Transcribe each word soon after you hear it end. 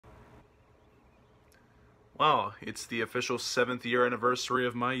Wow, it's the official 7th year anniversary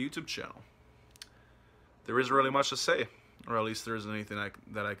of my YouTube channel. There isn't really much to say, or at least there isn't anything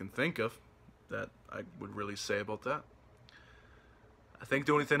that I can think of that I would really say about that. I think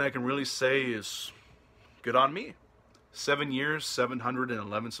the only thing I can really say is good on me. 7 years,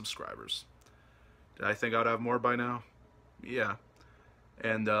 711 subscribers. Did I think I'd have more by now? Yeah.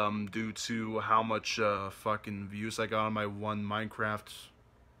 And due to how much fucking views I got on my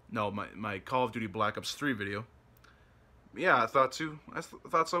my Call of Duty Black Ops 3 video, yeah, I thought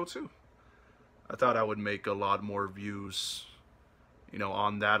so too. I thought I would make a lot more views,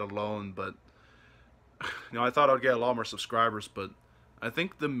 on that alone, but, I thought I'd get a lot more subscribers, but I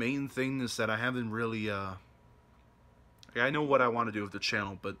think the main thing is that I haven't really, I know what I want to do with the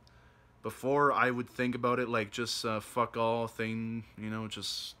channel, but before I would think about it like just fuck all thing,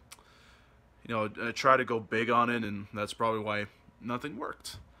 just, I try to go big on it, and that's probably why nothing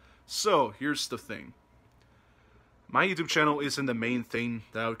worked. So, here's the thing. My YouTube channel isn't the main thing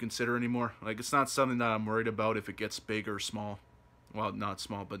that I would consider anymore. Like, it's not something that I'm worried about if it gets big or small. Well, not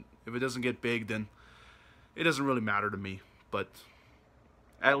small, but if it doesn't get big, then it doesn't really matter to me. But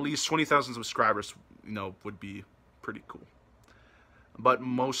at least 20,000 subscribers, would be pretty cool. But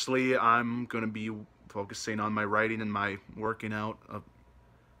mostly I'm going to be focusing on my writing and my working out,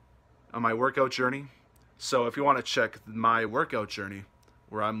 on my workout journey. So if you want to check my workout journey,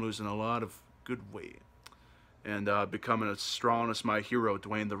 where I'm losing a lot of good weight and becoming as strong as my hero,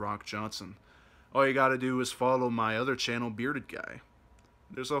 Dwayne "The Rock" Johnson, all you gotta do is follow my other channel, Bearded Guy.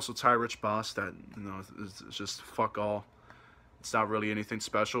 There's also Ty Rich Boss that, is just fuck all. It's not really anything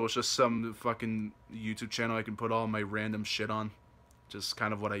special. It's just some fucking YouTube channel I can put all my random shit on. Just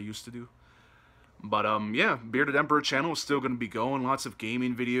kind of what I used to do. But, yeah, Bearded Emperor channel is still going to be going. Lots of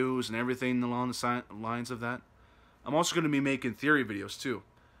gaming videos and everything along the lines of that. I'm also going to be making theory videos, too.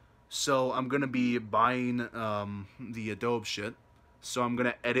 So, I'm going to be buying the Adobe shit. So, I'm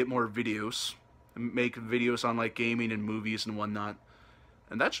going to edit more videos. And make videos on, like, gaming and movies and whatnot.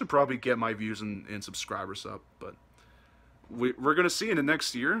 And that should probably get my views and subscribers up. But we're going to see in the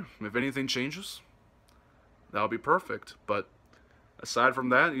next year. If anything changes, that'll be perfect. But aside from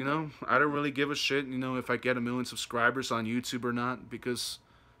that, I don't really give a shit, if I get 1 million subscribers on YouTube or not, because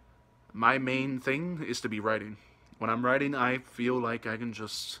my main thing is to be writing. When I'm writing, I feel like I can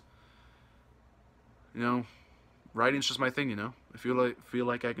just, writing's just my thing, I feel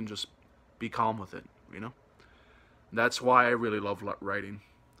like I can just be calm with it, That's why I really love writing.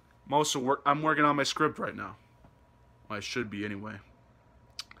 I'm working on my script right now. Well, I should be anyway.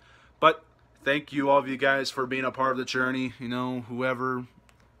 But thank you, all of you guys, for being a part of the journey. Whoever,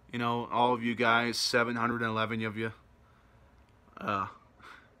 all of you guys, 711 of you.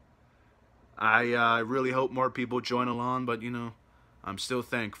 I really hope more people join along, but, I'm still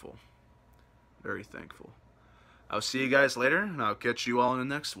thankful. Very thankful. I'll see you guys later, and I'll catch you all in the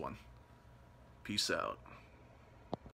next one. Peace out.